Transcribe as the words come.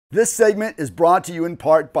This segment is brought to you in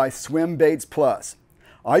part by Swim Baits Plus.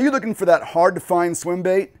 Are you looking for that hard to find swim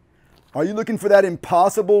bait? Are you looking for that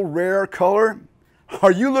impossible rare color?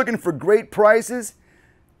 Are you looking for great prices?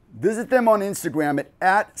 Visit them on Instagram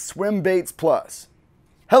at @SwimBaitsPlus.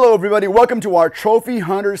 Hello everybody, welcome to our Trophy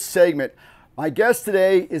Hunters segment. My guest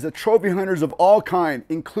today is a trophy hunters of all kind,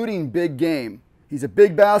 including big game. He's a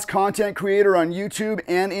big bass content creator on YouTube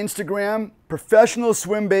and Instagram, professional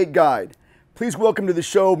swim bait guide. Please welcome to the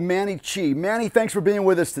show, Manny Chee. Manny, thanks for being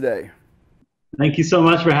with us today. Thank you so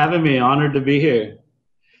much for having me. Honored to be here.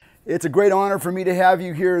 It's a great honor for me to have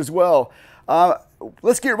you here as well.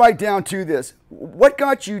 Let's get right down to this. What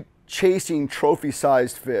got you chasing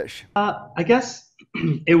trophy-sized fish? I guess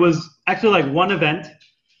it was actually like one event.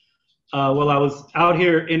 Well, I was out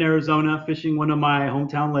here in Arizona fishing one of my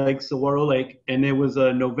hometown lakes, Saguaro Lake, and it was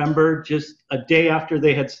November, just a day after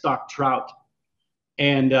they had stocked trout.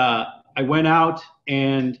 And I went out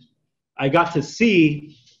and I got to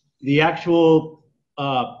see the actual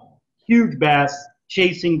huge bass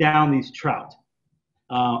chasing down these trout.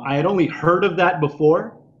 I had only heard of that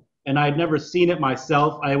before, and I had never seen it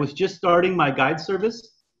myself. I was just starting my guide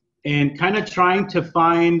service and kind of trying to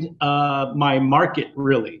find my market,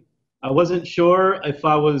 really. I wasn't sure if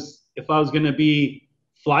I was going to be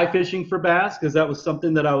fly fishing for bass, because that was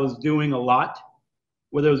something that I was doing a lot.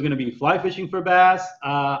 Whether it was going to be fly fishing for bass,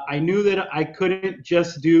 I knew that I couldn't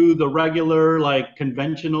just do the regular, like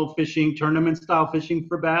conventional fishing, tournament style fishing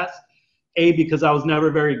for bass. A, because I was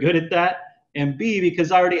never very good at that, and B,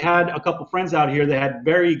 because I already had a couple friends out here that had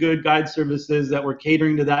very good guide services that were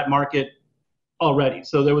catering to that market already.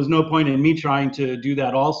 So there was no point in me trying to do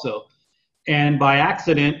that also. And by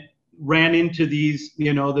accident, ran into these,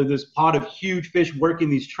 this pot of huge fish working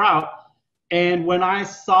these trout. And when I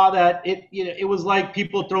saw that, it was like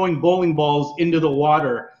people throwing bowling balls into the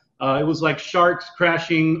water. It was like sharks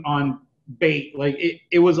crashing on bait. Like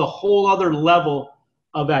it was a whole other level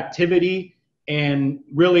of activity. And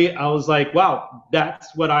really, I was like, wow,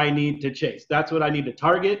 that's what I need to chase. That's what I need to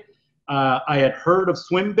target. I had heard of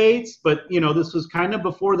swim baits, but this was kind of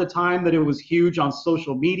before the time that it was huge on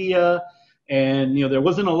social media. And there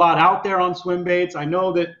wasn't a lot out there on swim baits. I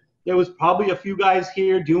know that there was probably a few guys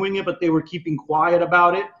here doing it, but they were keeping quiet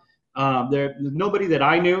about it. There's nobody that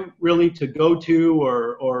I knew really to go to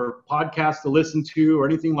or podcast to listen to or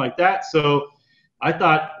anything like that. So I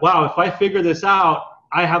thought, wow, if I figure this out,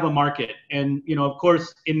 I have a market. And, of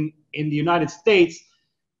course, in the United States,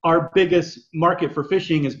 our biggest market for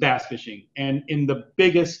fishing is bass fishing. And in the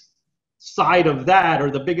biggest side of that,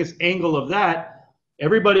 or the biggest angle of that,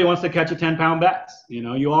 everybody wants to catch a 10-pound bass.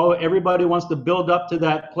 Everybody wants to build up to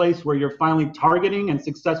that place where you're finally targeting and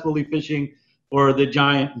successfully fishing for the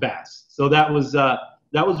giant bass. So that was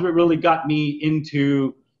what really got me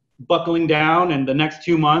into buckling down. And the next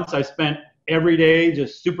 2 months, I spent every day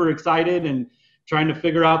just super excited and trying to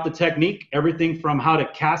figure out the technique, everything from how to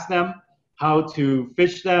cast them, how to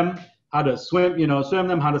fish them, how to swim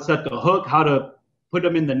them, how to set the hook, how to put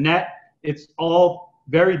them in the net. It's all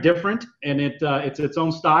very different, and it's its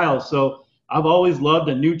own style. So I've always loved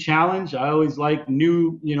a new challenge. I always like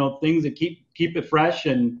new things that keep it fresh,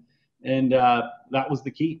 and that was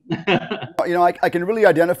the key. I can really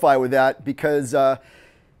identify with that, because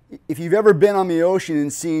if you've ever been on the ocean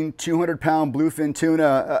and seen 200-pound bluefin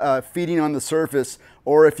tuna feeding on the surface,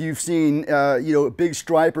 or if you've seen big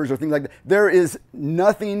stripers or things like that, there is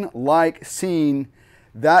nothing like seeing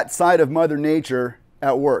that side of Mother Nature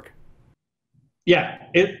at work. Yeah,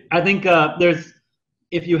 I think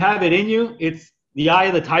if you have it in you, it's the eye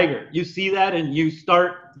of the tiger. You see that and you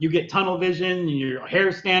get tunnel vision, your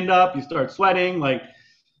hair stand up, you start sweating, like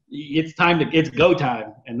it's go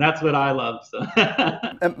time. And that's what I love. So.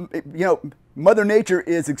 Mother Nature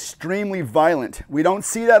is extremely violent. We don't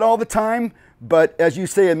see that all the time, but as you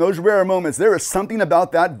say, in those rare moments, there is something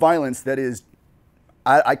about that violence that is,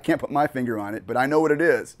 I can't put my finger on it, but I know what it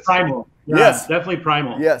is. Primal. Yeah, yes. Definitely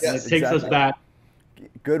primal. Yes. It takes us back.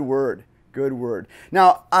 Good word. Good word.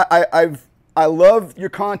 Now, I love your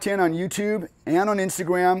content on YouTube and on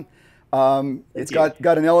Instagram. It's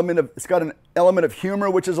got an element of humor,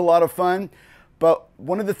 which is a lot of fun. But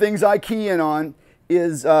one of the things I key in on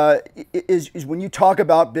is when you talk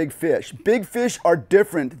about big fish. Big fish are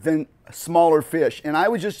different than smaller fish, and I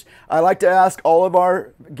like to ask all of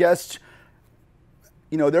our guests,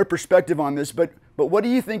 their perspective on this. But what do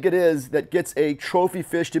you think it is that gets a trophy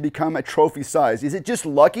fish to become a trophy size? Is it just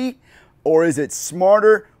lucky, or is it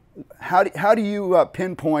smarter? How do you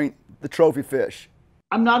pinpoint the trophy fish?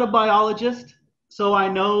 I'm not a biologist, so I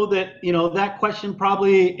know that that question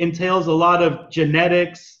probably entails a lot of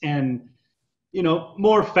genetics and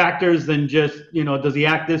more factors than just, does he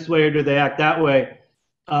act this way or do they act that way?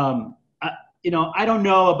 I don't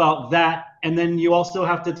know about that. And then you also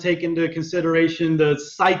have to take into consideration the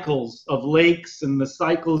cycles of lakes and the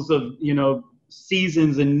cycles of,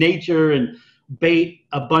 seasons and nature and bait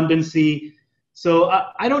abundancy. So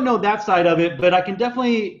I don't know that side of it, but I can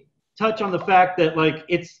definitely touch on the fact that like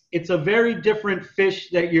it's a very different fish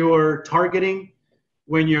that you're targeting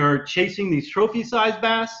when you're chasing these trophy size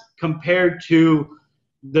bass compared to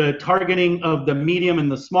the targeting of the medium and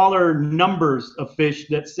the smaller numbers of fish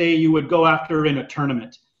that say you would go after in a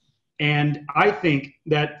tournament. And I think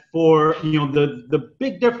that for the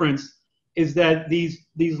big difference is that these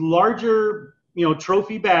larger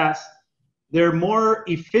trophy bass, they're more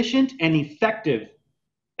efficient and effective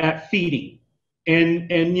at feeding. And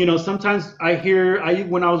sometimes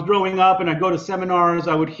when I was growing up and I go to seminars,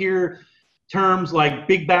 I would hear terms like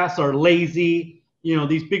big bass are lazy.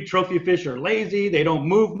 These big trophy fish are lazy. They don't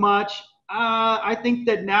move much. I think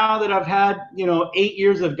that now that I've had, 8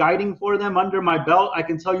 years of guiding for them under my belt, I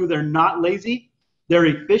can tell you they're not lazy. They're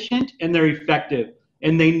efficient and they're effective.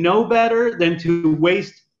 And they know better than to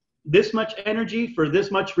waste this much energy for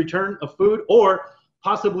this much return of food, or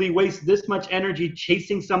possibly waste this much energy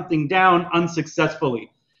chasing something down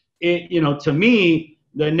unsuccessfully. To me,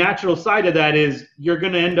 the natural side of that is you're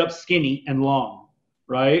going to end up skinny and long,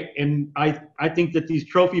 right? And I think that these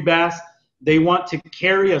trophy bass, they want to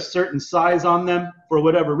carry a certain size on them for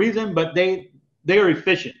whatever reason, but they are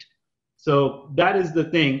efficient. So that is the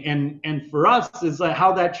thing. And for us is like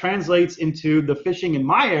how that translates into the fishing in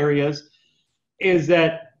my areas is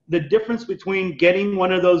that the difference between getting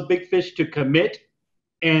one of those big fish to commit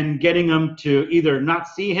and getting them to either not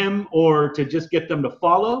see him or to just get them to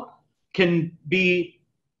follow can be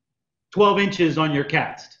 12 inches on your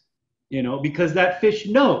cast, because that fish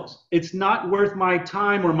knows it's not worth my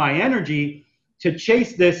time or my energy to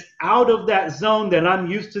chase this out of that zone that I'm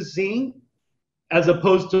used to seeing, as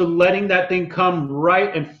opposed to letting that thing come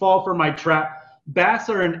right and fall for my trap. Bass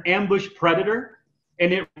are an ambush predator,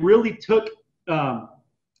 and it really took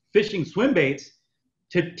fishing swim baits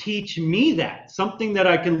to teach me that, something that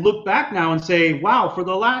I can look back now and say, wow, for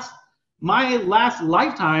my last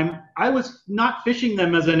lifetime, I was not fishing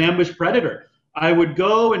them as an ambush predator. I would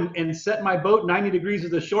go and set my boat 90 degrees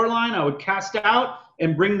of the shoreline. I would cast out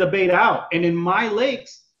and bring the bait out. And in my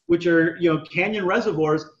lakes, which are, canyon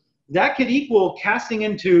reservoirs, that could equal casting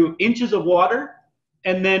into inches of water.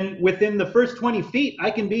 And then within the first 20 feet,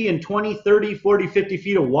 I can be in 20, 30, 40, 50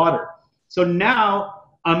 feet of water. So now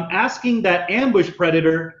I'm asking that ambush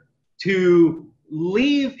predator to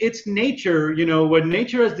leave its nature, what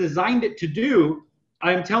nature has designed it to do.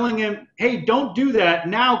 I'm telling him, hey, don't do that.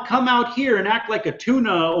 Now come out here and act like a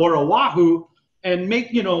tuna or a wahoo and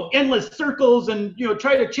make, endless circles and,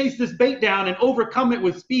 try to chase this bait down and overcome it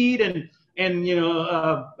with speed and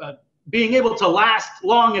being able to last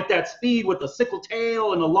long at that speed with a sickle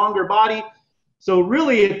tail and a longer body. So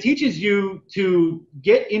really it teaches you to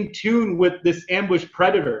get in tune with this ambush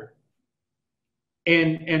predator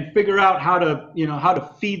and figure out how to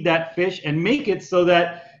feed that fish and make it so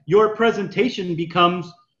that your presentation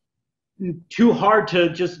becomes too hard to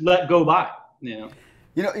just let go by.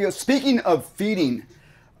 Speaking of feeding,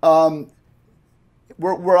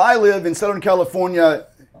 where I live in Southern California,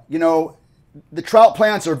 the trout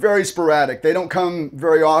plants are very sporadic. They don't come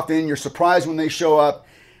very often. You're surprised when they show up.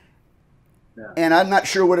 Yeah. And I'm not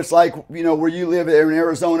sure what it's like, where you live there in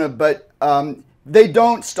Arizona, but they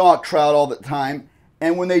don't stock trout all the time.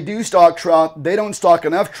 And when they do stock trout, they don't stock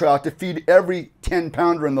enough trout to feed every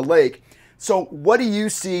 10-pounder in the lake. So what do you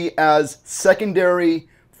see as secondary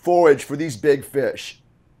forage for these big fish?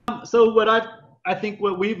 So what I think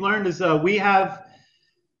what we've learned is we have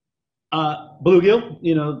bluegill,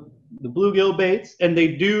 the bluegill baits, and they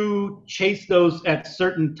do chase those at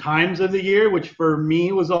certain times of the year, which for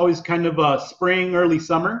me was always kind of spring, early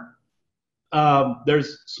summer.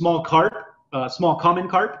 There's small carp, small common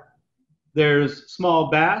carp. There's small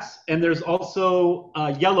bass, and there's also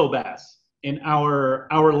yellow bass in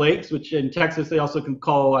our lakes, which in Texas they also can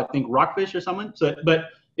call, I think, rockfish or something. So, but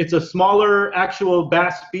it's a smaller actual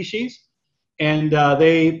bass species, and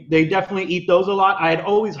they definitely eat those a lot. I had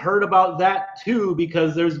always heard about that too,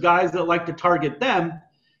 because there's guys that like to target them,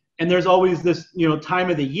 and there's always this time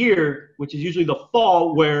of the year, which is usually the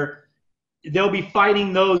fall, where they'll be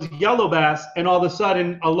fighting those yellow bass, and all of a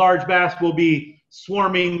sudden a large bass will be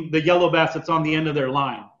swarming the yellow bass that's on the end of their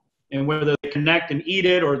line. And whether they connect and eat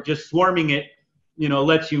it or just swarming it,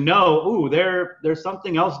 lets you know, ooh, there's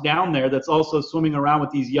something else down there that's also swimming around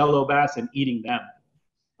with these yellow bass and eating them.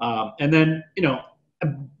 And then,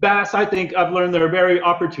 bass, I think I've learned they're very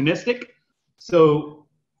opportunistic. So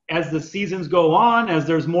as the seasons go on, as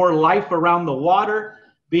there's more life around the water,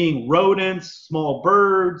 being rodents, small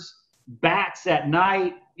birds, bats at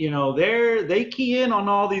night, they key in on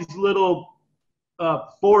all these little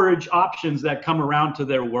forage options that come around to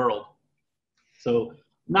their world. So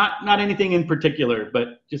not anything in particular,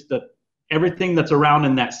 but just everything that's around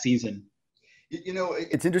in that season.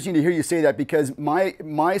 It's interesting to hear you say that, because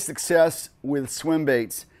my success with swim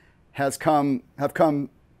baits have come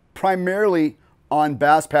primarily on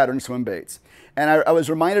bass pattern swim baits. And I was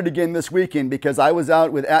reminded again this weekend, because I was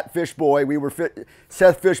out with Seth Fishboy, we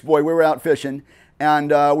were out fishing, and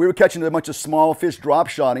we were catching a bunch of small fish drop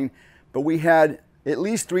shotting, but we had at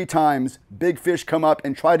least 3 times big fish come up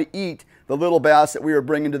and try to eat the little bass that we were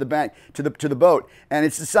bringing to the bank, to the boat. And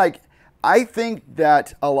it's just like, I think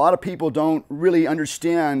that a lot of people don't really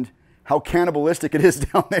understand how cannibalistic it is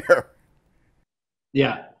down there.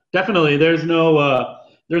 Yeah, definitely. There's no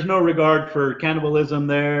regard for cannibalism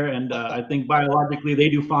there, and I think biologically they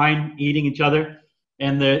do fine eating each other.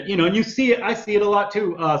 And and you see it. I see it a lot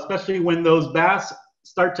too, especially when those bass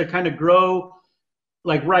start to kind of grow,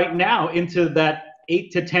 like right now, into that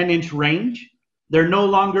 8 to 10 inch range. They're no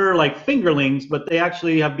longer like fingerlings, but they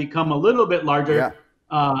actually have become a little bit larger. Yeah.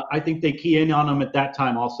 I think they key in on them at that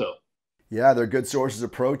time also. Yeah, they're good sources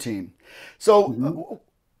of protein. So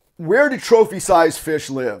where do trophy-sized fish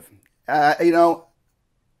live?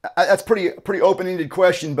 That's pretty open-ended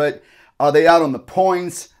question, but are they out on the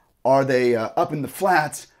points? Are they up in the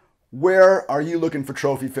flats? Where are you looking for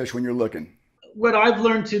trophy fish when you're looking? What I've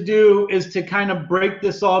learned to do is to kind of break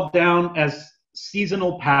this all down as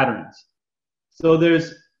seasonal patterns. So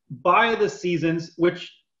there's by the seasons,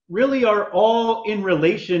 which really are all in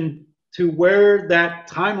relation to where that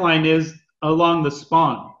timeline is along the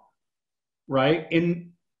spawn, right?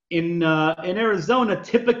 In Arizona,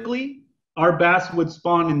 typically our bass would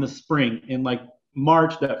spawn in the spring, in like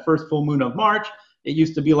March, that first full moon of March. It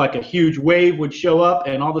used to be like a huge wave would show up,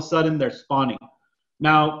 and all of a sudden they're spawning.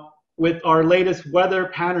 Now, with our latest weather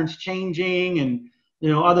patterns changing and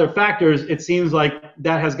other factors, it seems like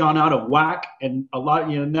that has gone out of whack, and a lot,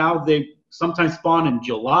 now they sometimes spawn in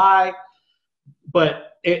July,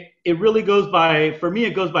 but it really goes by, for me,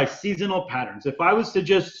 it goes by seasonal patterns. If I was to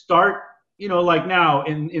just start, like now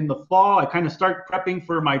in the fall, I kind of start prepping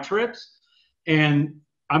for my trips, and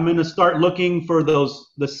I'm going to start looking for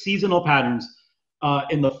the seasonal patterns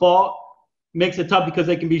in the fall. Makes it tough because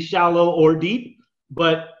they can be shallow or deep,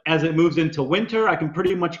 but as it moves into winter, I can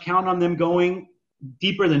pretty much count on them going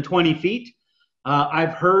deeper than 20 feet.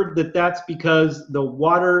 I've heard that that's because the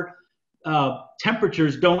water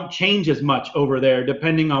temperatures don't change as much over there,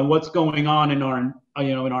 depending on what's going on in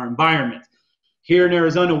our environment. Here in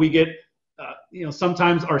Arizona, we get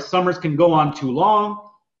sometimes our summers can go on too long,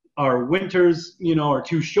 our winters are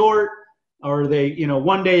too short, or they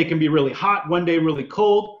one day it can be really hot, one day really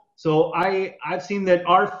cold. So I've seen that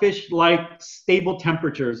our fish like stable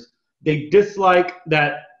temperatures. They dislike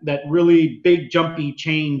that really big jumpy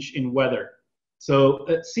change in weather. So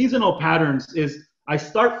seasonal patterns is, I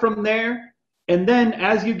start from there, and then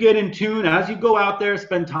as you get in tune, as you go out there,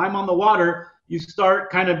 spend time on the water, you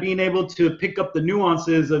start kind of being able to pick up the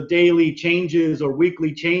nuances of daily changes or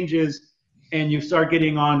weekly changes, and you start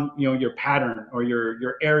getting on your pattern or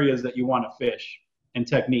your areas that you want to fish and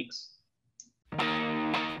techniques.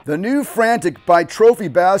 The new Frantic by Trophy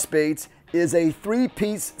Bass Baits is a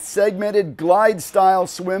 3-piece segmented glide style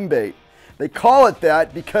swim bait. They call it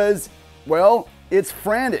that because, well, it's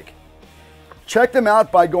frantic. Check them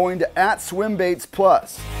out by going to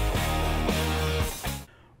 @SwimBaitsPlus.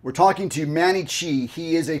 We're talking to Manny Chee.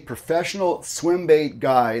 He is a professional swim bait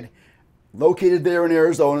guide located there in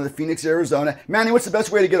Arizona, Phoenix, Arizona. Manny, what's the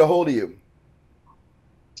best way to get a hold of you?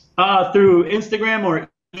 Through Instagram or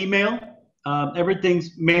email.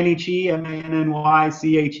 Everything's Manny Chee,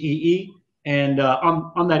 MANNYCHEE. And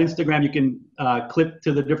on that Instagram, you can click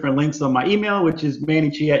to the different links on my email, which is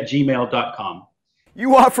mannychee@gmail.com.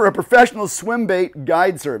 You offer a professional swim bait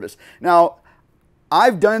guide service. Now,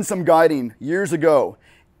 I've done some guiding years ago.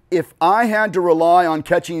 If I had to rely on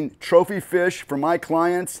catching trophy fish for my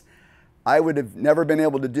clients, I would have never been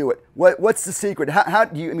able to do it. What's the secret? How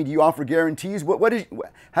do you? I mean, do you offer guarantees?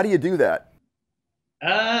 How do you do that?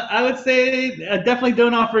 I would say I definitely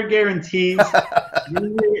don't offer guarantees.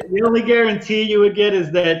 The only guarantee you would get is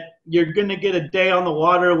that you're going to get a day on the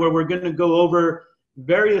water where we're going to go over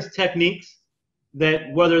various techniques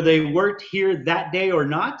that, whether they worked here that day or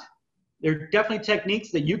not, they're definitely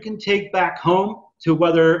techniques that you can take back home to,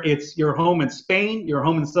 whether it's your home in Spain, your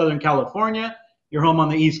home in Southern California, your home on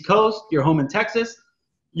the East Coast, your home in Texas.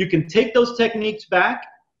 You can take those techniques back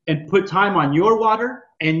and put time on your water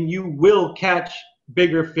and you will catch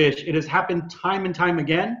bigger fish. It has happened time and time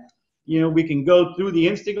again. You know, we can go through the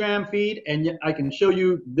Instagram feed and I can show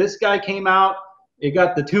you this guy came out, it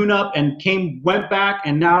got the tune up and went back,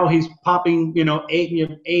 and now he's popping, you know,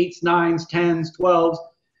 eights, nines, 10s, 12s.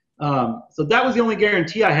 So that was the only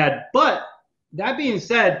guarantee I had. But that being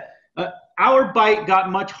said, our bite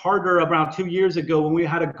got much harder around 2 years ago when we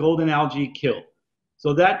had a golden algae kill.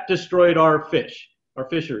 So that destroyed our fish, our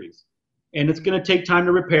fisheries. And it's going to take time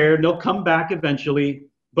to repair. They'll come back eventually.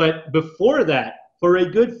 But before that, for a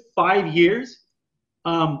good 5 years,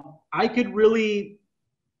 I could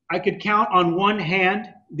count on one hand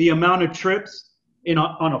the amount of trips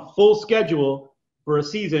on a full schedule for a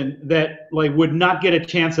season that like would not get a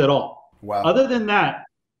chance at all. Wow. Other than that,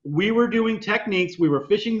 we were doing techniques, we were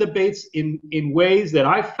fishing the baits in ways that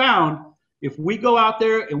I found if we go out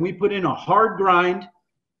there and we put in a hard grind,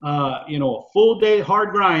 you know, a full day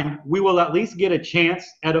hard grind, we will at least get a chance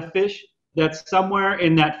at a fish that's somewhere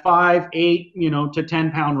in that 5, 8, you know, to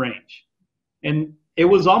 10 pound range. And it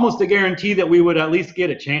was almost a guarantee that we would at least get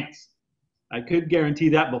a chance. I could guarantee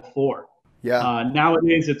that before. Yeah.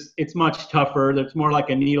 Nowadays, it's much tougher. It's more like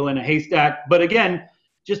a needle in a haystack. But again,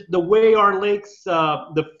 just the way our lakes,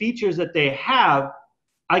 the features that they have,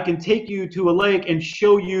 I can take you to a lake and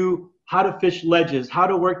show you how to fish ledges, how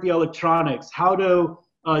to work the electronics, how to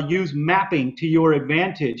use mapping to your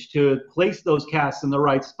advantage to place those casts in the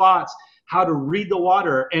right spots, how to read the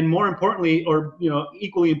water, and more importantly, or you know,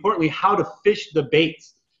 equally importantly, how to fish the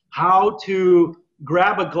baits, how to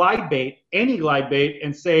grab a glide bait, any glide bait,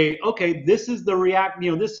 and say, okay, this is the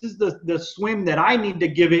this is the swim that I need to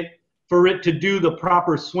give it for it to do the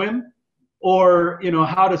proper swim, or you know,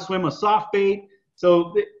 how to swim a soft bait.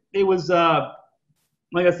 So it was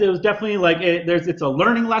like I said, it was definitely like it's a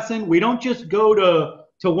learning lesson. We don't just go to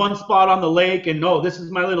one spot on the lake and no, this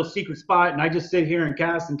is my little secret spot and I just sit here and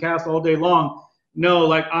cast all day long. No,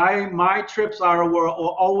 like my trips were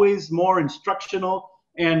always more instructional,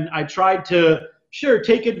 and I tried to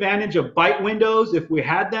take advantage of bite windows if we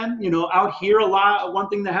had them. You know, out here a lot, one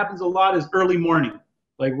thing that happens a lot is early morning,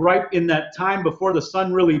 like right in that time before the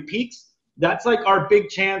sun really peaks. That's like our big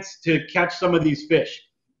chance to catch some of these fish.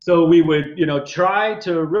 So we would, you know, try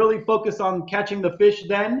to really focus on catching the fish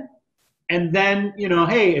then. And then, you know,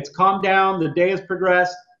 hey, it's calmed down. The day has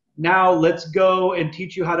progressed. Now let's go and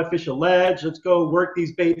teach you how to fish a ledge. Let's go work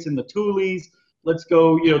these baits in the tulies. Let's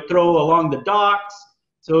go, you know, throw along the docks.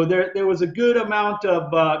 So there was a good amount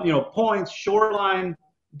of, you know, points, shoreline,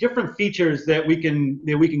 different features that we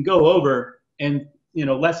can go over, and, you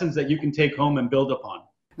know, lessons that you can take home and build upon.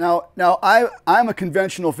 Now I'm a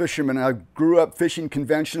conventional fisherman. I grew up fishing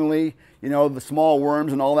conventionally, you know, the small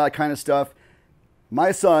worms and all that kind of stuff.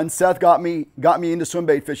 My son Seth got me into swim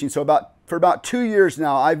bait fishing. So for about 2 years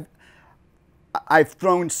now, I've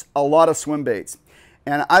thrown a lot of swim baits,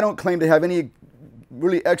 and I don't claim to have any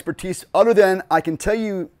really expertise other than I can tell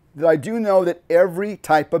you that I do know that every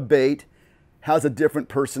type of bait has a different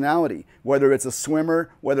personality, whether it's a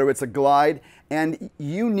swimmer, whether it's a glide, and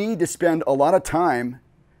you need to spend a lot of time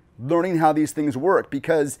learning how these things work,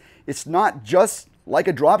 because it's not just like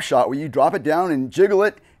a drop shot where you drop it down and jiggle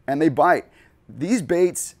it and they bite. These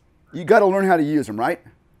baits, you got to learn how to use them, right?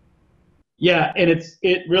 Yeah, and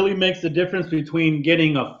it really makes the difference between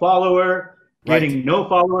getting a follower, getting no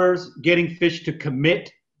followers, getting fish to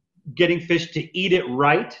commit, getting fish to eat it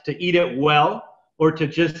right, to eat it well, or to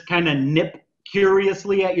just kind of nip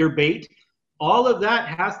curiously at your bait. All of that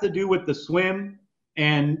has to do with the swim,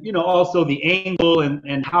 and, you know, also the angle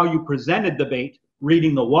and how you presented the bait,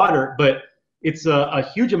 reading the water. But it's a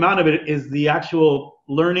huge amount of it is the actual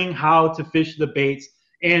learning how to fish the baits.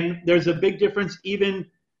 And there's a big difference even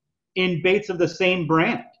in baits of the same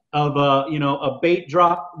brand, of you know, a bait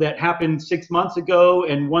drop that happened 6 months ago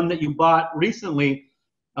and one that you bought recently.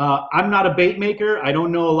 I'm not a bait maker. I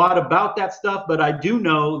don't know a lot about that stuff, but I do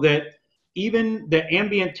know that even the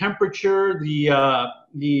ambient temperature,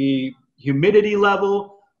 the humidity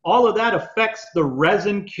level, all of that affects the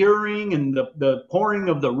resin curing and the pouring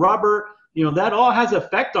of the rubber. You know, that all has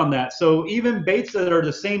effect on that. So even baits that are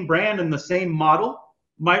the same brand and the same model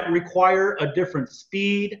might require a different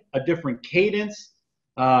speed, a different cadence.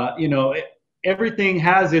 You know, everything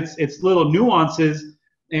has its little nuances,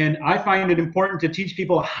 and I find it important to teach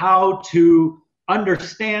people how to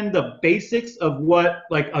understand the basics of what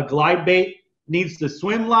like a glide bait needs to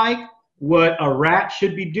swim like, what a rat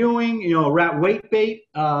should be doing, you know, a rat weight bait,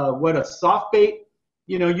 what a soft bait.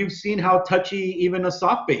 You know, you've seen how touchy even a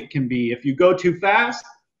soft bait can be. If you go too fast,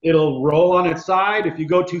 it'll roll on its side. If you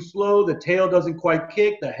go too slow, the tail doesn't quite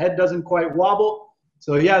kick, the head doesn't quite wobble.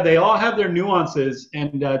 So yeah, they all have their nuances,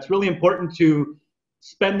 and it's really important to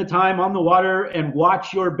spend the time on the water and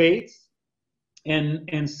watch your baits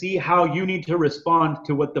and see how you need to respond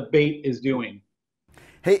to what the bait is doing.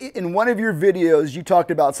 Hey, in one of your videos, you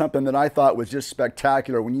talked about something that I thought was just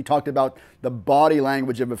spectacular when you talked about the body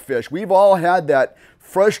language of a fish. We've all had that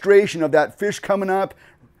frustration of that fish coming up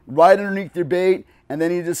right underneath your bait, and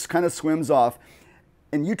then he just kind of swims off.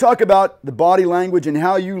 And you talk about the body language and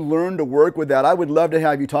how you learn to work with that. I would love to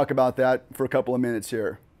have you talk about that for a couple of minutes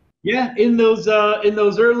here. Yeah, in those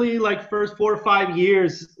early, like, first 4 or 5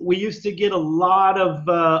 years, we used to get a lot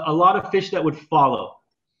of fish that would follow.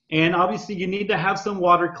 And obviously you need to have some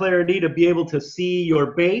water clarity to be able to see your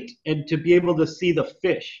bait and to be able to see the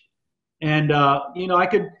fish. And you know, I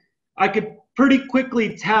could pretty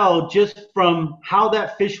quickly tell just from how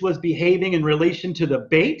that fish was behaving in relation to the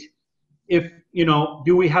bait, if, you know,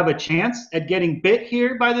 do we have a chance at getting bit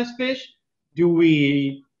here by this fish? Do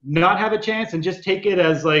we not have a chance and just take it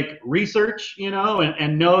as like research, you know,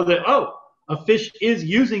 and know that, oh, a fish is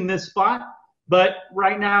using this spot, but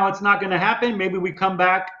right now it's not going to happen. Maybe we come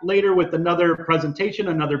back later with another presentation,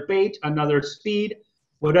 another bait, another speed,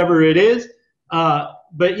 whatever it is.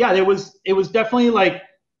 But yeah, it was definitely like,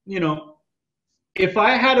 you know, if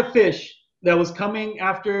I had a fish that was coming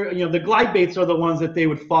after, you know, the glide baits are the ones that they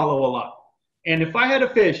would follow a lot. And if I had a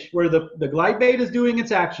fish where the glide bait is doing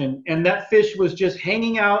its action and that fish was just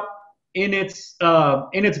hanging out in its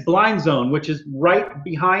blind zone, which is right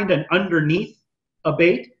behind and underneath a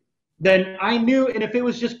bait, then I knew, and if it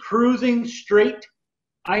was just cruising straight,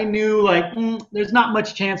 I knew like, there's not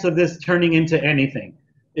much chance of this turning into anything.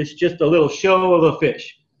 It's just a little show of a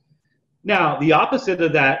fish. Now, the opposite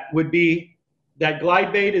of that would be that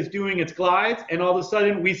glide bait is doing its glides, and all of a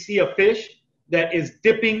sudden we see a fish that is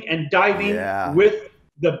dipping and diving with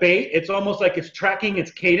the bait. It's almost like it's tracking its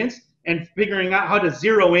cadence and figuring out how to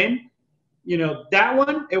zero in. You know, that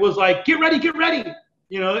one, it was like, get ready, get ready.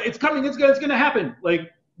 You know, it's coming, it's going to happen. Like,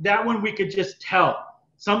 that one we could just tell.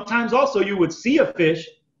 Sometimes also you would see a fish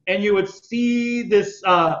and you would see this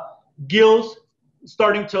gills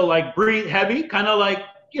starting to like breathe heavy, kind of like,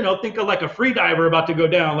 you know, think of like a free diver about to go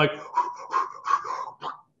down, like,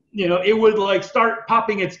 you know, it would like start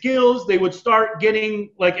popping its gills. They would start getting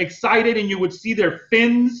like excited and you would see their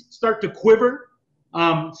fins start to quiver.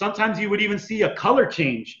 Sometimes you would even see a color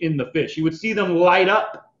change in the fish. You would see them light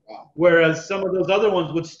up. Whereas some of those other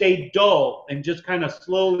ones would stay dull and just kind of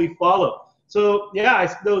slowly follow. So yeah,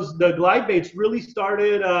 the glide baits really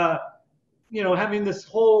started, you know, having this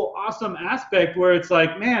whole awesome aspect where it's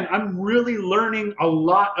like, man, I'm really learning a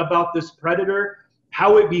lot about this predator,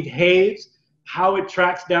 how it behaves, how it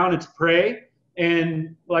tracks down its prey.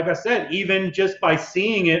 And like I said, even just by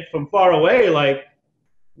seeing it from far away, like,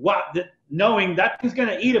 wow, knowing that thing's going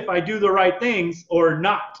to eat if I do the right things or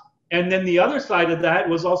not. And then the other side of that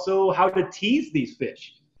was also how to tease these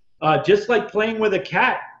fish. Just like playing with a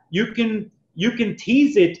cat, you can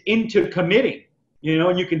tease it into committing, you know,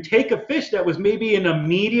 and you can take a fish that was maybe in a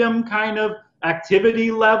medium kind of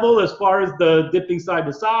activity level as far as the dipping side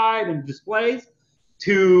to side and displays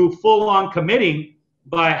to full on committing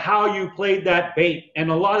by how you played that bait. And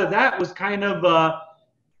a lot of that was kind of,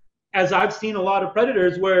 as I've seen a lot of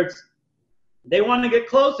predators where it's, they want to get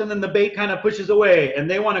close and then the bait kind of pushes away and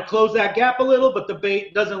they want to close that gap a little, but the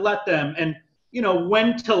bait doesn't let them. And, you know,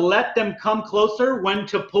 when to let them come closer, when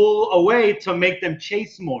to pull away to make them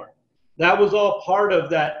chase more. That was all part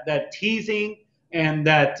of that teasing and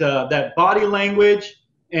that body language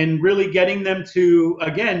and really getting them to,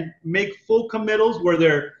 again, make full committals where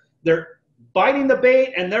they're biting the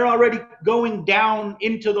bait and they're already going down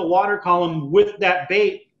into the water column with that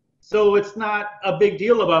bait. So it's not a big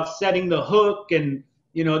deal about setting the hook and,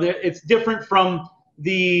 you know, it's different from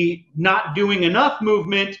the not doing enough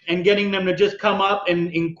movement and getting them to just come up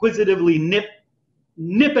and inquisitively nip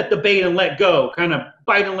at the bait and let go, kind of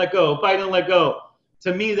bite and let go, bite and let go.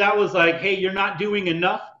 To me, that was like, hey, you're not doing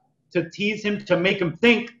enough to tease him, to make him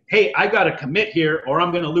think, hey, I got to commit here or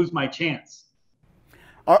I'm going to lose my chance.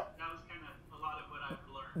 That was kind of a lot of what I've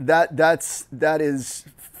learned. That is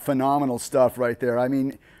phenomenal stuff right there. I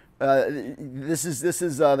mean, this is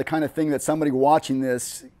the kind of thing that somebody watching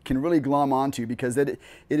this can really glom onto because it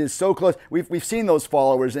is so close. We've seen those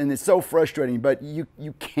followers and it's so frustrating, but you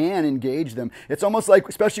can engage them. It's almost like,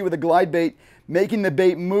 especially with a glide bait, making the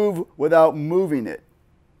bait move without moving it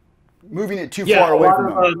too far away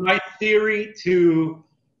from them. My theory to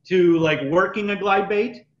like working a glide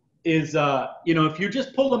bait is, you know, if you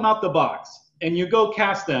just pull them out the box and you go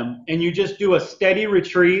cast them and you just do a steady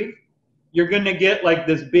retrieve, you're going to get like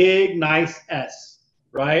this big, nice S,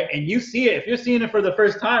 right? And you see it. If you're seeing it for the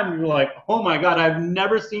first time, you're like, oh my God, I've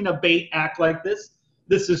never seen a bait act like this.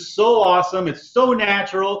 This is so awesome. It's so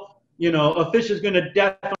natural. You know, a fish is going to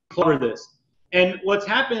definitely cover this. And what's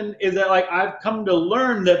happened is that, like, I've come to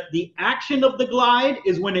learn that the action of the glide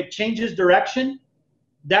is when it changes direction.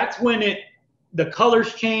 That's when the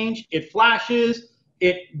colors change, it flashes,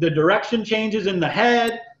 the direction changes in the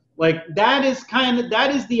head. Like, that is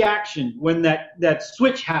the action when that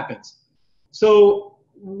switch happens. So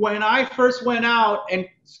when I first went out and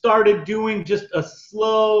started doing just a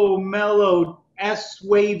slow, mellow,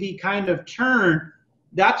 S-wavy kind of turn,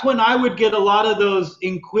 that's when I would get a lot of those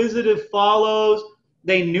inquisitive follows.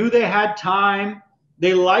 They knew they had time.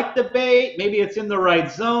 They like the bait. Maybe it's in the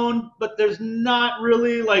right zone, but there's not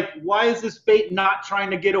really, like, why is this bait not trying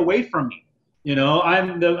to get away from me? You know,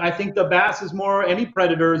 I think the bass is more, any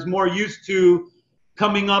predator is more used to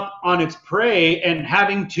coming up on its prey and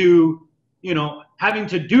having to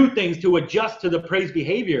do things to adjust to the prey's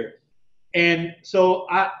behavior. And so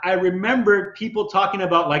I remembered people talking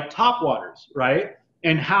about, like, topwaters, right?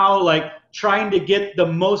 And how, like, trying to get the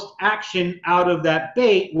most action out of that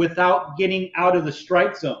bait without getting out of the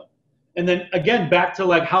strike zone. And then again, back to,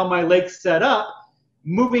 like, how my lake's set up,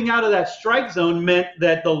 moving out of that strike zone meant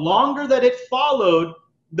that the longer that it followed,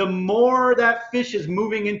 the more that fish is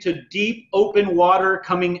moving into deep open water,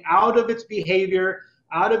 coming out of its behavior,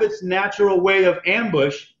 out of its natural way of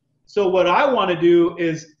ambush. So what I want to do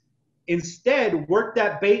is instead work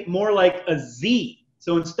that bait more like a Z.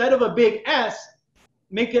 So instead of a big S,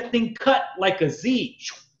 make that thing cut like a Z.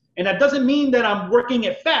 And that doesn't mean that I'm working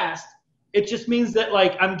it fast. It just means that,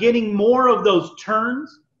 like, I'm getting more of those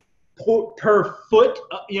turns per foot,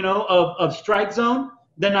 of strike zone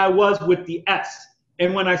than I was with the S.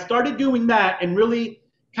 And when I started doing that and really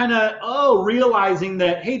kind of, realizing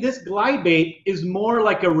that, hey, this glide bait is more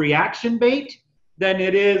like a reaction bait than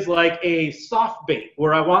it is like a soft bait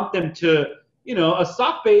where I want them to, a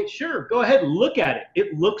soft bait, sure, go ahead, look at it.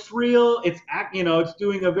 It looks real. It's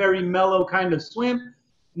doing a very mellow kind of swim.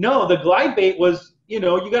 No, the glide bait was, you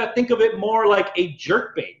got to think of it more like a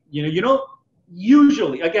jerk bait. You don't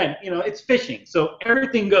usually, again, it's fishing, so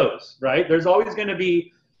everything goes, right? There's always going to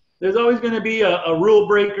be a rule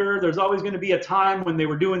breaker. There's always going to be a time when they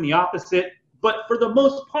were doing the opposite. But for the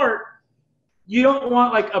most part, you don't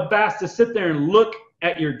want, like, a bass to sit there and look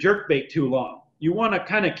at your jerk bait too long. You want to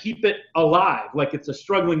kind of keep it alive, like it's a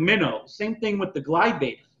struggling minnow. Same thing with the glide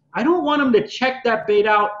bait. I don't want them to check that bait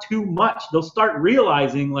out too much. They'll start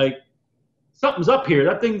realizing, like, something's up here.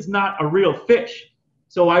 That thing's not a real fish.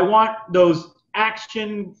 So I want those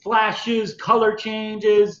action flashes, color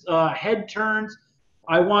changes, head turns.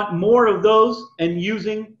 I want more of those and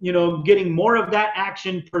using, getting more of that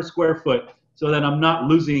action per square foot so that I'm not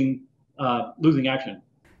losing action.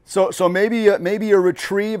 So maybe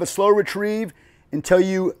a slow retrieve until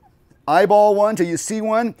you eyeball one, until you see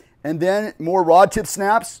one, and then more rod tip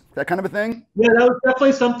snaps, that kind of a thing? Yeah, that was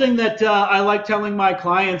definitely something that I like telling my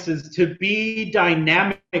clients, is to be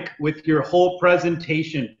dynamic with your whole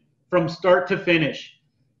presentation from start to finish.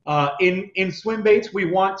 In swim baits,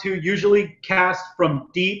 we want to usually cast from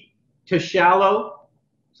deep to shallow,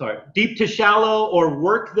 or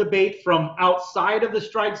work the bait from outside of the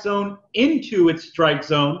strike zone into its strike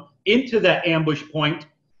zone, into that ambush point.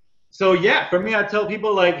 So yeah, for me, I tell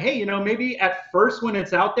people, like, hey, maybe at first when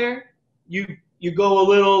it's out there, you go a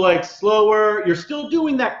little, like, slower. You're still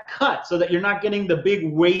doing that cut so that you're not getting the big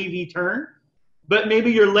wavy turn, but maybe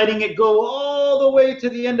you're letting it go all the way to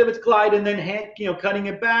the end of its glide and then cutting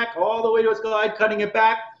it back all the way to its glide, cutting it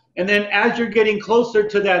back. And then as you're getting closer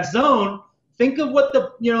to that zone, think of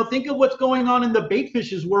what's going on in the bait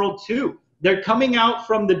fish's world too. They're coming out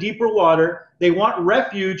from the deeper water. They want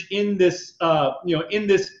refuge in this, in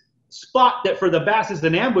this spot that for the bass is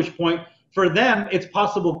an ambush point. For them, it's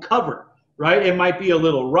possible cover, right? It might be a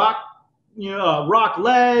little rock, a rock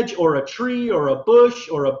ledge or a tree or a bush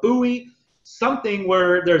or a buoy, something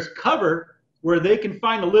where there's cover where they can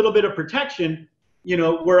find a little bit of protection,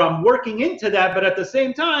 where I'm working into that. But at the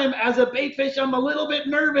same time, as a bait fish, I'm a little bit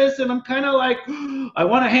nervous and I'm kind of like, I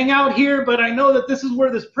want to hang out here, but I know that this is where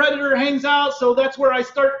this predator hangs out. So that's where I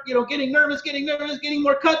start, getting nervous, getting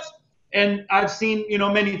more cuts. And I've seen,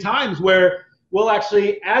 many times where, well,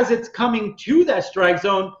 actually, as it's coming to that strike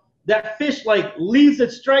zone, that fish, like, leaves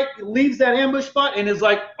that ambush spot and is,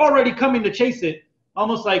 like, already coming to chase it.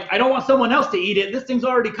 Almost like, I don't want someone else to eat it. This thing's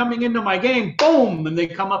already coming into my game. Boom! And they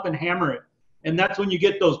come up and hammer it. And that's when you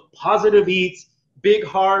get those positive eats, big,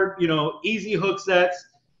 hard, easy hook sets.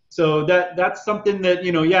 So that's something that,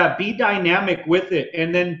 be dynamic with it.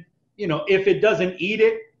 And then, if it doesn't eat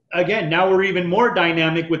it, again, now we're even more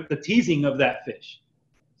dynamic with the teasing of that fish.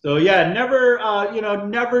 So yeah,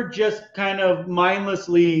 never just kind of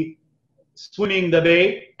mindlessly swimming the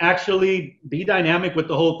bait, actually be dynamic with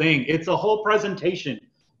the whole thing. It's a whole presentation,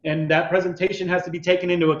 and that presentation has to be taken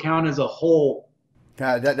into account as a whole.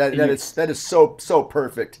 That is so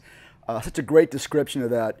perfect. Such a great description of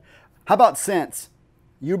that. How about scents?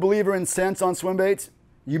 You believer in scents on swim baits?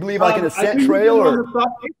 You believe like in a scent trail or?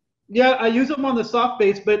 Yeah, I use them on the soft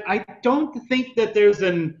baits, but I don't think that there's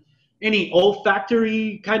any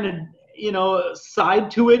olfactory kind of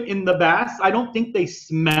side to it in the bass. I don't think they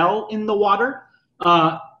smell in the water.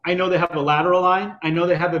 I know they have a lateral line. I know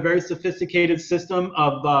they have a very sophisticated system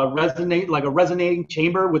of like a resonating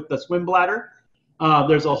chamber with the swim bladder.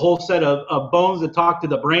 There's a whole set of bones that talk to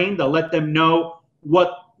the brain that let them know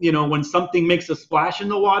what, when something makes a splash in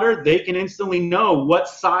the water, they can instantly know what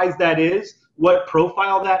size that is, what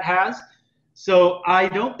profile that has. So I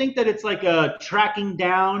don't think that it's like a tracking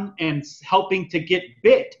down and helping to get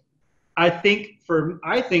bit. I think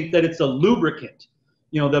that it's a lubricant.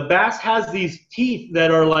 The bass has these teeth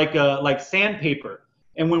that are like sandpaper.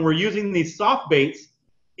 And when we're using these soft baits,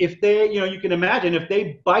 if they, you can imagine if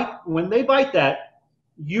when they bite that,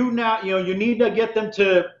 you need to get them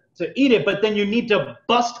to eat it, but then you need to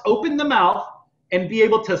bust open the mouth and be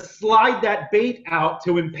able to slide that bait out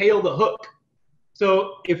to impale the hook.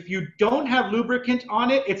 So if you don't have lubricant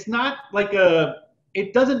on it, it's not like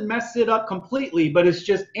it doesn't mess it up completely, but it's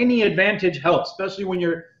just any advantage helps, especially when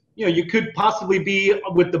you could possibly be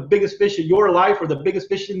with the biggest fish of your life, or the biggest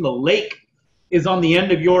fish in the lake is on the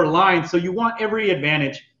end of your line. So you want every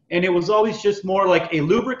advantage. And it was always just more like a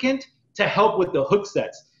lubricant to help with the hook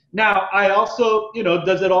sets. Now, I also,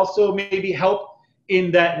 does it also maybe help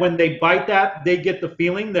in that when they bite that, they get the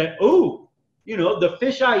feeling that, the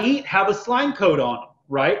fish I eat have a slime coat on them,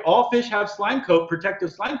 right? All fish have slime coat,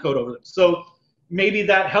 protective slime coat over them. So maybe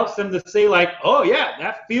that helps them to say like, oh yeah,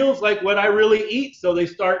 that feels like what I really eat. So they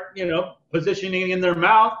start, positioning in their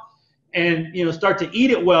mouth and, start to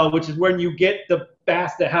eat it well, which is when you get the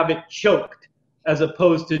bass that have it choked as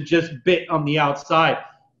opposed to just bit on the outside.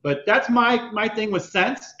 But that's my thing with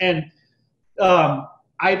scents. And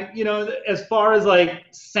as far as like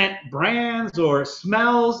scent brands or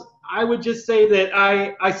smells, I would just say that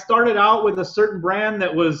I started out with a certain brand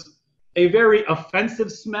that was a very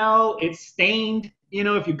offensive smell. It stained,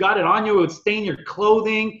 if you got it on you, it would stain your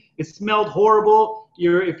clothing. It smelled horrible.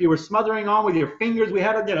 If you were smothering on with your fingers, we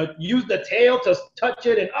had to, use the tail to touch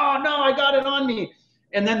it, and oh no, I got it on me.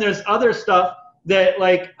 And then there's other stuff that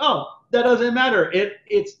like, oh, that doesn't matter.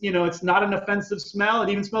 It's not an offensive smell. It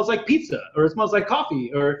even smells like pizza, or it smells like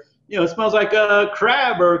coffee, or it smells like a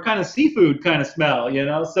crab or kind of seafood kind of smell.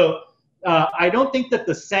 So I don't think that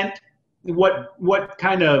the scent, what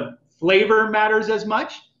kind of flavor matters as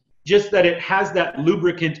much. Just that it has that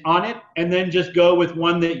lubricant on it, and then just go with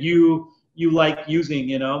one that you like using.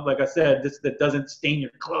 Like I said, that doesn't stain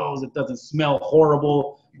your clothes. It doesn't smell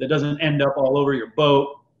horrible. That doesn't end up all over your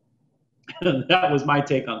boat. That was my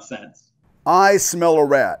take on scents. I smell a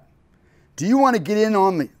rat. Do you want to get in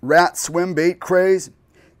on the rat swim bait craze?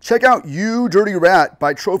 Check out You Dirty Rat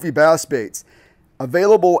by Trophy Bass Baits,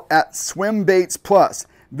 available at Swim Baits Plus.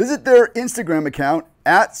 Visit their Instagram account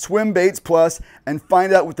at Swim Baits Plus and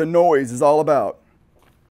find out what the noise is all about.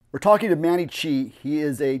 We're talking to Manny Chee. He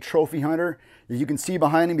is a trophy hunter. As you can see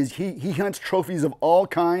behind him, he hunts trophies of all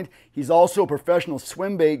kind. He's also a professional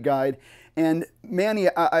swim bait guide. And Manny,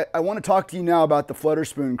 I want to talk to you now about the flutter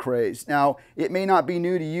spoon craze. Now, it may not be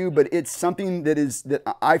new to you, but it's something that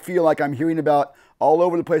I feel like I'm hearing about all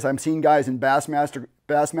over the place. I'm seeing guys in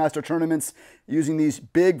Bassmaster tournaments using these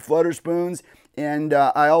big flutter spoons. And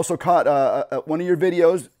I also caught one of your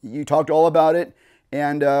videos. You talked all about it,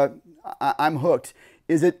 and I'm hooked.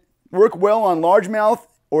 Is it work well on largemouth,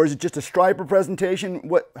 or is it just a striper presentation?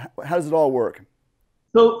 How does it all work?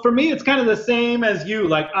 So for me, it's kind of the same as you.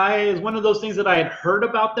 Like it's one of those things that I had heard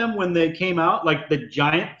about them when they came out, like the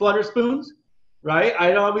giant flutter spoons, right?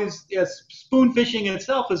 Spoon fishing in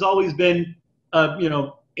itself has always been,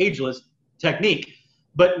 ageless technique.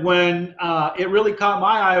 But when it really caught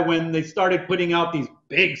my eye when they started putting out these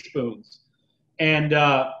big spoons, and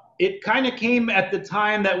it kind of came at the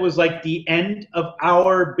time that was like the end of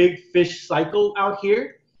our big fish cycle out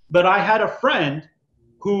here. But I had a friend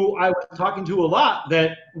who I was talking to a lot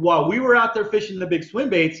that while we were out there fishing the big swim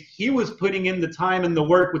baits, he was putting in the time and the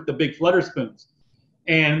work with the big flutter spoons.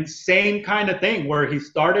 And same kind of thing where he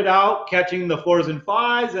started out catching the 4s and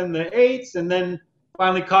 5s and the 8s, and then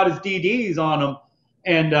finally caught his DDs on them.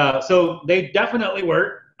 And so they definitely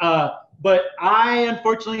work. But I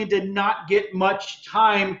unfortunately did not get much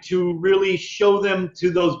time to really show them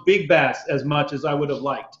to those big bass as much as I would have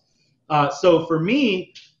liked. So for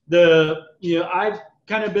me, I've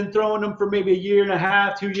kind of been throwing them for maybe a year and a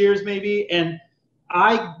half, 2 years maybe. And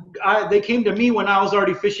they came to me when I was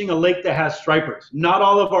already fishing a lake that has stripers. Not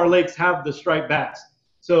all of our lakes have the striped bass.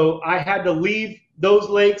 So I had to leave those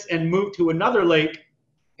lakes and move to another lake.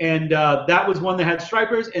 And that was one that had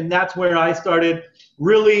stripers. And that's where I started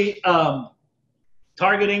really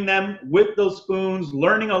targeting them with those spoons,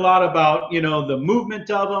 learning a lot about, the movement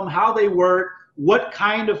of them, how they work, what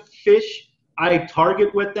kind of fish I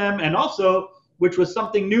target with them. And also, which was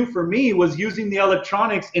something new for me, was using the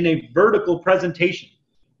electronics in a vertical presentation.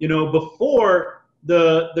 Before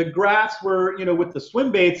the graphs were, with the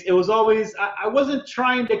swim baits, it was always, I wasn't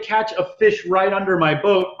trying to catch a fish right under my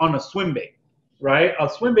boat on a swim bait, right? A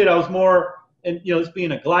swim bait, I was more, and this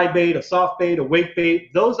being a glide bait, a soft bait, a wake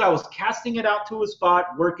bait, those I was casting it out to a spot,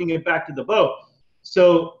 working it back to the boat.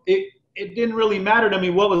 So it didn't really matter to me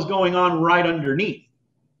what was going on right underneath.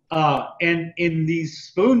 And in these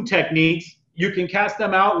spoon techniques, you can cast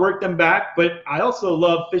them out, work them back, but I also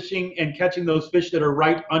love fishing and catching those fish that are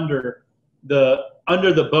right under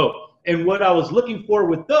the boat. And what I was looking for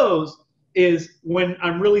with those is when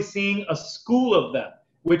I'm really seeing a school of them,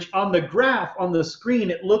 which on the graph on the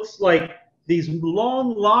screen, it looks like these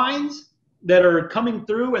long lines that are coming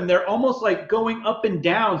through, and they're almost like going up and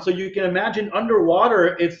down. So you can imagine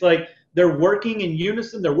underwater, it's like they're working in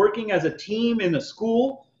unison, they're working as a team in a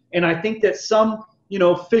school. And I think that some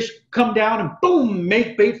fish come down and boom,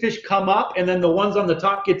 make bait fish come up, and then the ones on the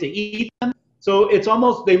top get to eat them. So it's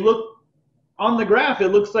almost, they look on the graph, it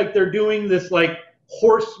looks like they're doing this like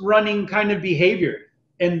horse running kind of behavior.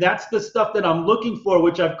 And that's the stuff that I'm looking for,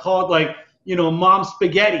 which I've called like, mom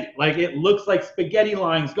spaghetti. Like it looks like spaghetti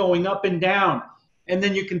lines going up and down. And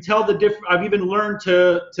then you can tell the difference. I've even learned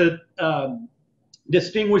to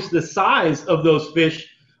distinguish the size of those fish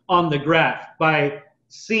on the graph by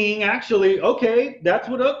seeing actually, okay, that's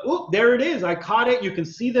what, there it is. I caught it. You can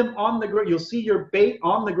see them on the graph. You'll see your bait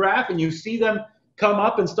on the graph and you see them come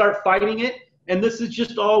up and start fighting it. And this is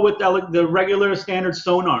just all with the regular standard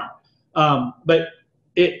sonar. But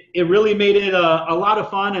it really made it a lot of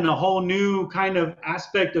fun and a whole new kind of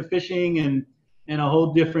aspect of fishing and a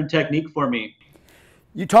whole different technique for me.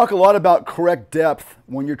 You talk a lot about correct depth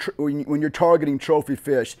when you're targeting trophy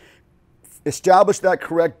fish. Establish that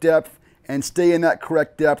correct depth and stay in that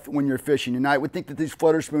correct depth when you're fishing. And I would think that these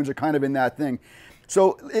flutter spoons are kind of in that thing.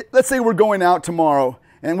 So let's say we're going out tomorrow,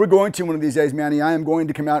 and we're going to one of these days, Manny. I am going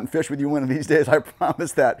to come out and fish with you one of these days, I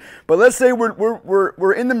promise that. But let's say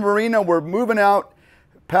we're in the marina, we're moving out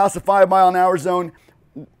past the 5 mile an hour zone.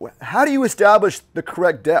 How do you establish the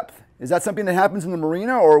correct depth? Is that something that happens in the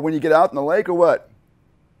marina or when you get out in the lake or what?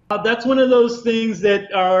 That's one of those things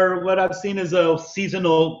that are what I've seen as a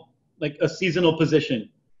seasonal position.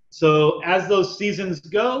 So as those seasons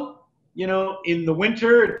go, in the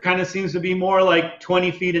winter, it kind of seems to be more like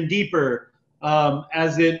 20 feet and deeper.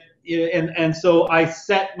 And so I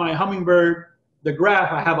set my Humminbird, the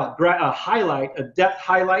graph, I have a highlight, a depth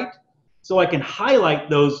highlight, so I can highlight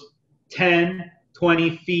those 10,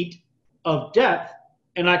 20 feet of depth.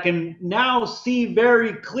 And I can now see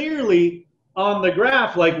very clearly on the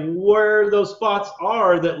graph, like where those spots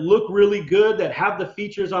are that look really good, that have the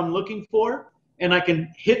features I'm looking for. And I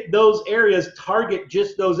can hit those areas, target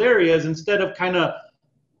just those areas instead of kind of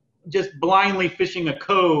just blindly fishing a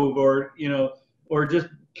cove or just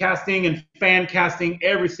casting and fan casting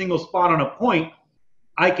every single spot on a point.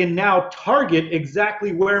 I can now target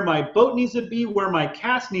exactly where my boat needs to be, where my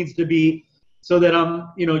cast needs to be, so that I'm,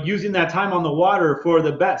 using that time on the water for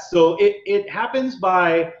the best. So it happens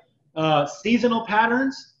by seasonal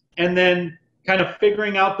patterns and then kind of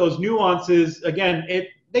figuring out those nuances. Again,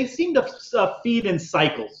 they seem to feed in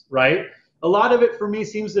cycles, right? A lot of it for me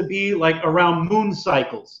seems to be like around moon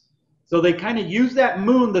cycles. So they kind of use that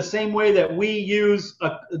moon the same way that we use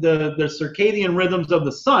the circadian rhythms of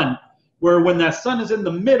the sun, where when that sun is in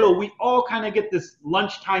the middle, we all kind of get this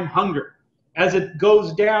lunchtime hunger. As it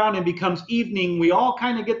goes down and becomes evening, we all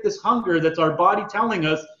kind of get this hunger that's our body telling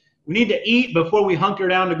us we need to eat before we hunker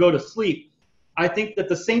down to go to sleep. I think that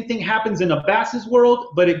the same thing happens in a bass's world,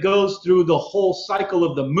 but it goes through the whole cycle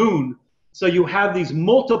of the moon. So you have these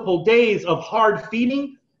multiple days of hard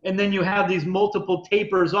feeding, and then you have these multiple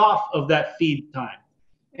tapers off of that feed time.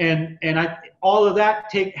 And all of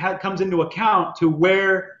that comes into account to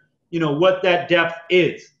where, what that depth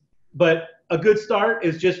is. But a good start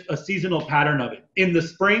is just a seasonal pattern of it. In the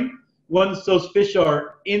spring, once those fish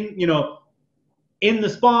are in the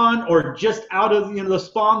spawn or just out of the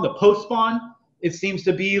spawn, the post spawn, it seems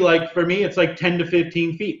to be like, for me, it's like 10 to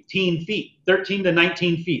 15 feet, 13 to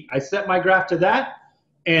 19 feet. I set my graph to that.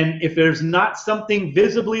 And if there's not something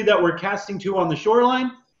visibly that we're casting to on the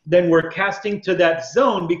shoreline, then we're casting to that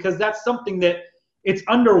zone, because that's something that it's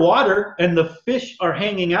underwater and the fish are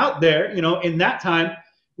hanging out there. You know, in that time,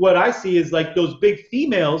 what I see is like those big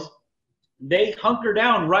females, they hunker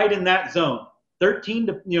down right in that zone, 13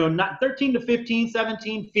 to, you know, not 13 to 15,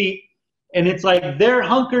 17 feet. And it's like they're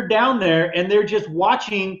hunkered down there and they're just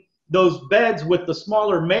watching those beds with the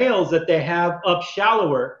smaller males that they have up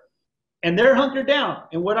shallower, and they're hunkered down.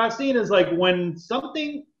 And what I've seen is like when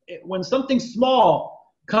something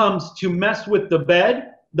small comes to mess with the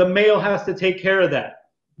bed, the male has to take care of that.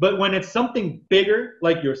 But when it's something bigger,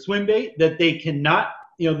 like your swim bait, that they cannot,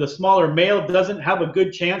 you know, the smaller male doesn't have a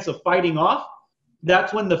good chance of fighting off,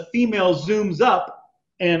 that's when the female zooms up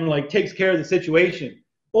and like takes care of the situation.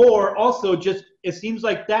 Or also just, it seems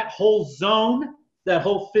like that whole zone, that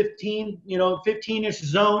whole 15-ish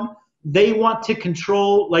zone, they want to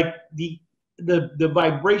control like the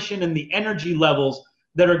vibration and the energy levels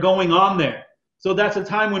that are going on there. So that's a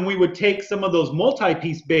time when we would take some of those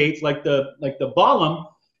multi-piece baits, like the Balam,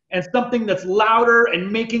 and something that's louder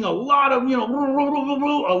and making a lot of, you know,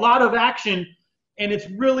 a lot of action, and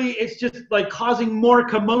it's just like causing more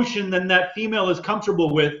commotion than that female is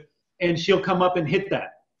comfortable with, and she'll come up and hit that.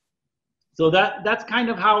 So that's kind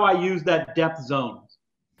of how I use that depth zone.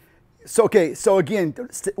 So, okay, so again,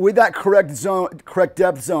 with that correct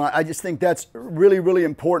depth zone, I just think that's really, really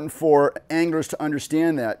important for anglers to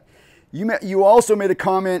understand that. You also made a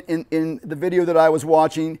comment in the video that I was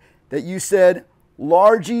watching that you said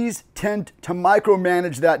largies tend to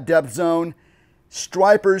micromanage that depth zone.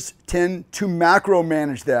 Stripers tend to macro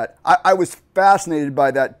manage that. I was fascinated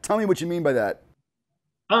by that. Tell me what you mean by that.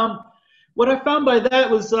 What I found by that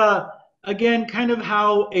was, again, kind of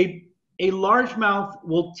how a largemouth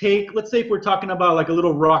will take, let's say if we're talking about like a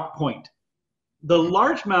little rock point, the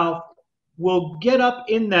largemouth will get up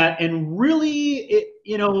in that and really,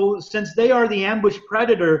 you know, since they are the ambush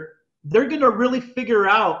predator, they're going to really figure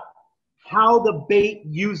out how the bait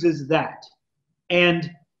uses that.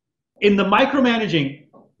 And in the micromanaging,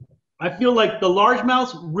 I feel like the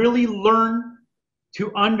largemouths really learn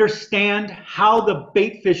to understand how the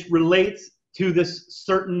bait fish relates to this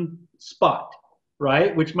certain spot,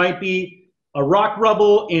 right? Which might be a rock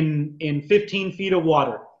rubble in 15 feet of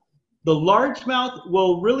water. The largemouth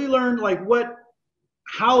will really learn like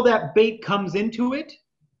how that bait comes into it,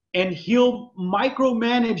 and he'll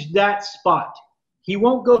micromanage that spot. He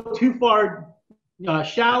won't go too far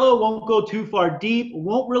shallow, won't go too far deep,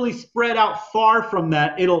 won't really spread out far from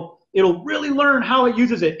that. It'll really learn how it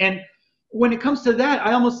uses it. And when it comes to that,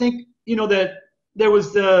 I almost think, you know, that there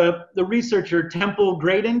was the researcher Temple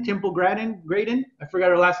Grandin, I forgot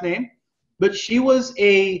her last name, but she was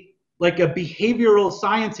a behavioral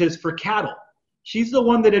scientist for cattle. She's the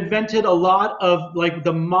one that invented a lot of like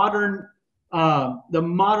the modern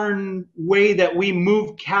way that we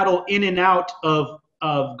move cattle in and out of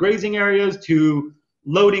grazing areas to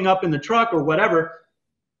loading up in the truck or whatever.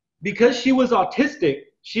 Because she was autistic,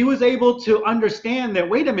 she was able to understand that,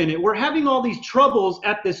 wait a minute, we're having all these troubles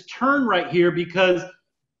at this turn right here because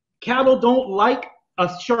cattle don't like a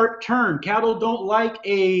sharp turn. Cattle don't like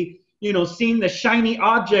seeing the shiny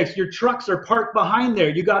objects. Your trucks are parked behind there.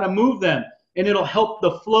 You got to move them, and it'll help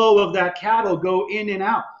the flow of that cattle go in and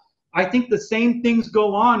out. I think the same things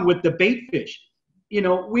go on with the bait fish. You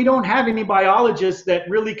know, we don't have any biologists that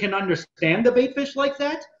really can understand the bait fish like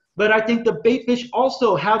that, but I think the bait fish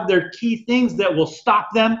also have their key things that will stop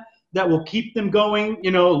them, that will keep them going,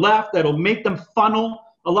 you know, left, that'll make them funnel.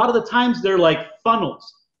 A lot of the times they're like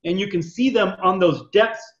funnels, and you can see them on those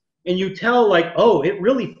depths, and you tell like, oh, it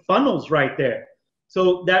really funnels right there.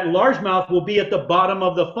 So that largemouth will be at the bottom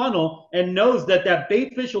of the funnel and knows that that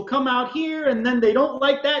bait fish will come out here, and then they don't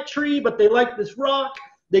like that tree, but they like this rock.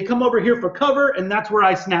 They come over here for cover, and that's where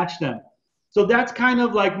I snatch them. So that's kind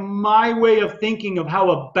of like my way of thinking of how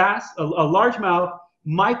a largemouth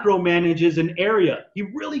micromanages an area. He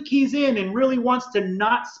really keys in and really wants to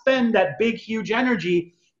not spend that big, huge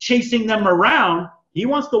energy chasing them around. He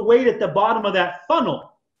wants to wait at the bottom of that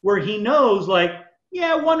funnel where he knows like,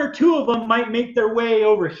 yeah, one or two of them might make their way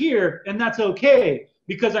over here, and that's okay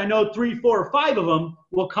because I know 3, 4, or 5 of them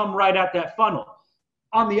will come right at that funnel.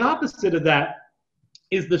 On the opposite of that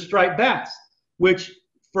is the striped bass, which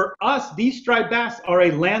for us, these striped bass are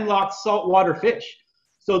a landlocked saltwater fish.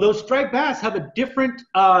 So those striped bass have a different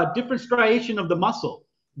striation of the muscle.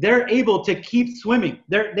 They're able to keep swimming.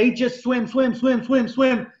 They just swim.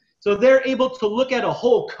 So they're able to look at a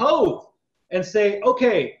whole cove and say,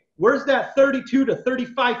 okay, where's that 32 to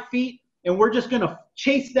 35 feet? And we're just going to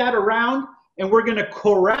chase that around, and we're going to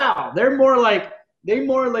corral. They more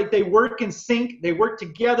like they work in sync. They work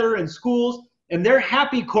together in schools, and they're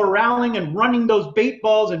happy corralling and running those bait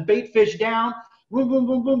balls and bait fish down, boom, boom,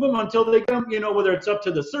 boom, boom, boom, until they come, whether it's up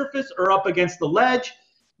to the surface or up against the ledge.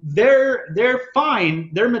 They're fine.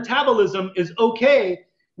 Their metabolism is okay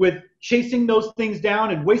with chasing those things down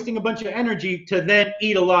and wasting a bunch of energy to then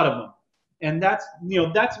eat a lot of them. And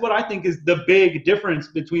that's what I think is the big difference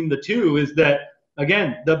between the two, is that,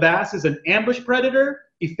 again, the bass is an ambush predator,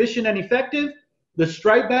 efficient and effective. The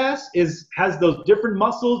striped bass has those different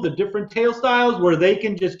muscles, the different tail styles, where they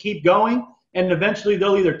can just keep going, and eventually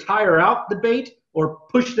they'll either tire out the bait or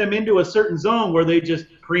push them into a certain zone where they just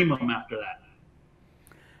cream them after that.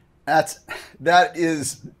 That's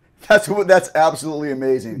absolutely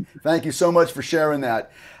amazing. Thank you so much for sharing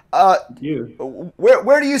that.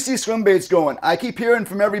 Where do you see swim baits going? I keep hearing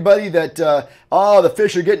from everybody that the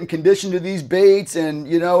fish are getting conditioned to these baits, and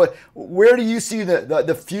where do you see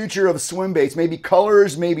the future of swim baits? Maybe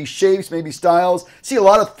colors, maybe shapes, maybe styles. See a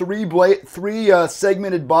lot of three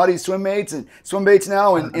segmented body swim baits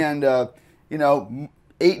now, and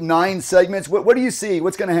 8, 9 segments. What do you see?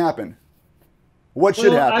 What's going to happen? What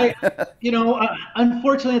should happen?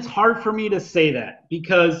 Unfortunately, it's hard for me to say that,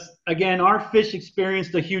 because, again, our fish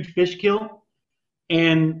experienced a huge fish kill,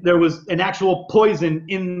 and there was an actual poison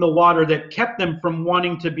in the water that kept them from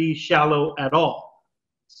wanting to be shallow at all.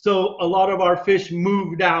 So a lot of our fish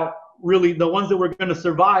moved out. Really, the ones that were going to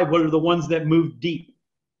survive were the ones that moved deep.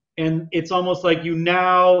 And it's almost like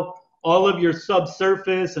all of your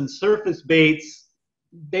subsurface and surface baits,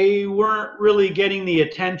 they weren't really getting the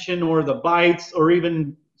attention or the bites or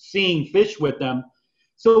even seeing fish with them.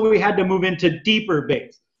 So we had to move into deeper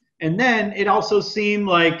baits. And then it also seemed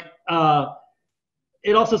like the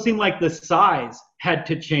size had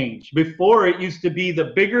to change. Before, it used to be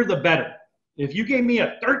the bigger the better. If you gave me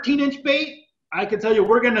a 13-inch bait, I can tell you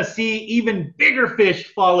we're going to see even bigger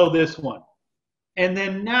fish follow this one. And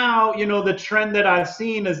then now, the trend that I've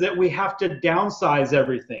seen is that we have to downsize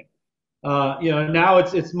everything. Now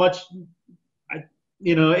it's much,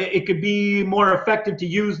 it could be more effective to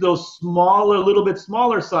use those smaller, little bit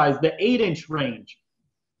smaller size, the 8-inch range.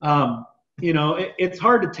 It's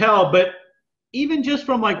hard to tell, but even just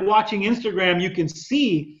from watching Instagram, you can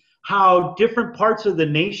see how different parts of the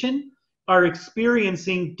nation are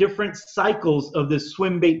experiencing different cycles of this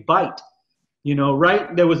swim bait bite.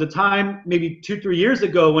 Right? There was a time maybe 2-3 years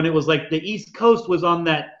ago when it was like the East Coast was on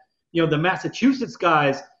that, the Massachusetts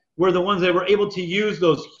guys were the ones that were able to use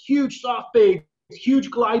those huge soft baits,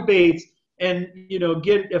 huge glide baits, and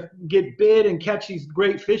get bid and catch these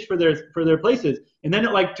great fish for their places. And then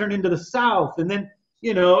it turned into the South, and then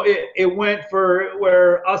it went for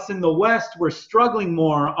where us in the West were struggling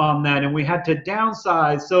more on that, and we had to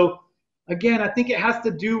downsize. So again, I think it has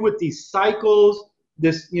to do with these cycles,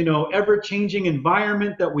 this ever-changing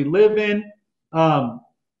environment that we live in.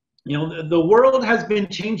 The world has been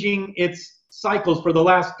changing its cycles for the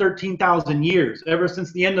last 13,000 years. Ever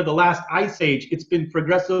since the end of the last ice age, it's been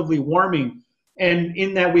progressively warming. And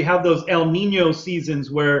in that, we have those El Nino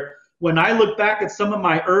seasons where, when I look back at some of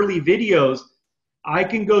my early videos, I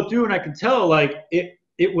can go through and I can tell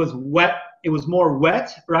it was wet. It was more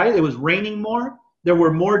wet, right? It was raining more. There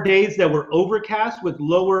were more days that were overcast with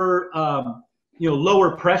lower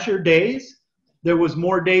pressure days. There was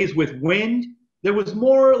more days with wind. There was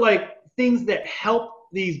more things that help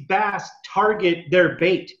these bass target their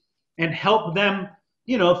bait and help them,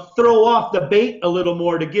 throw off the bait a little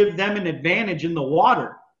more to give them an advantage in the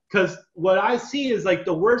water. Because what I see is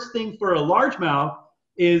the worst thing for a largemouth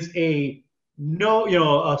is a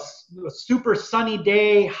super sunny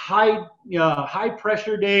day, high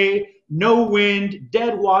pressure day, no wind,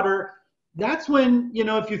 dead water. That's when,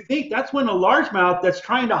 if you think, that's when a largemouth that's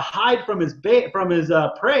trying to hide from his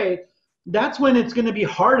prey, that's when it's going to be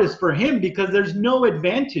hardest for him, because there's no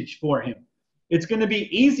advantage for him. It's going to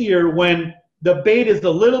be easier when the bait is a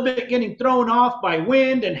little bit getting thrown off by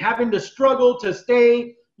wind and having to struggle to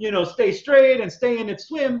stay straight and stay in its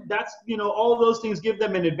swim. That's, all those things give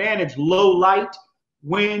them an advantage. Low light,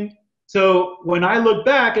 wind. So when I look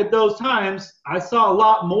back at those times, I saw a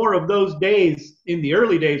lot more of those days in the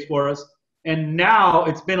early days for us. And now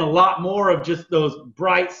it's been a lot more of just those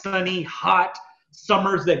bright, sunny, hot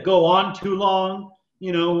summers that go on too long.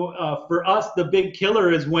 For us, the big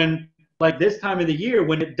killer is when, this time of the year,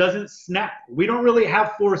 when it doesn't snap. We don't really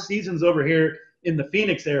have 4 seasons over here in the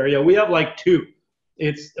Phoenix area. We have 2.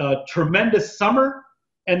 It's a tremendous summer,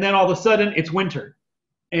 and then all of a sudden it's winter.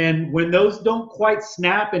 And when those don't quite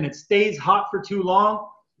snap and it stays hot for too long,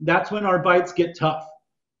 that's when our bites get tough.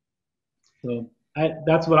 So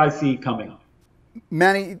that's what I see coming.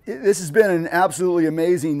 Manny, this has been an absolutely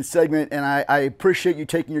amazing segment, and I appreciate you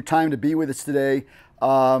taking your time to be with us today.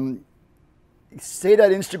 say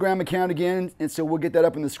that Instagram account again, and so we'll get that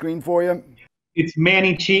up on the screen for you. It's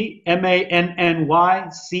Manny Chee, MANNYCHEE,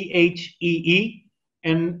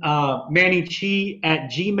 and Manny Chee at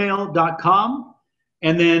gmail.com.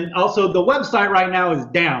 And then also the website right now is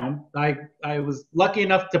down. I was lucky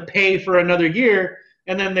enough to pay for another year,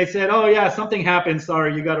 and then they said, oh yeah, something happened.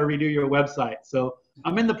 Sorry, you got to redo your website. So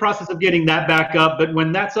I'm in the process of getting that back up. But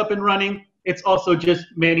when that's up and running, it's also just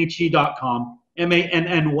mannychee.com,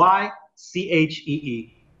 MANNYCHEE.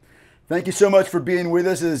 Thank you so much for being with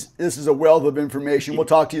us. This is a wealth of information. We'll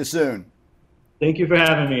talk to you soon. Thank you for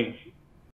having me.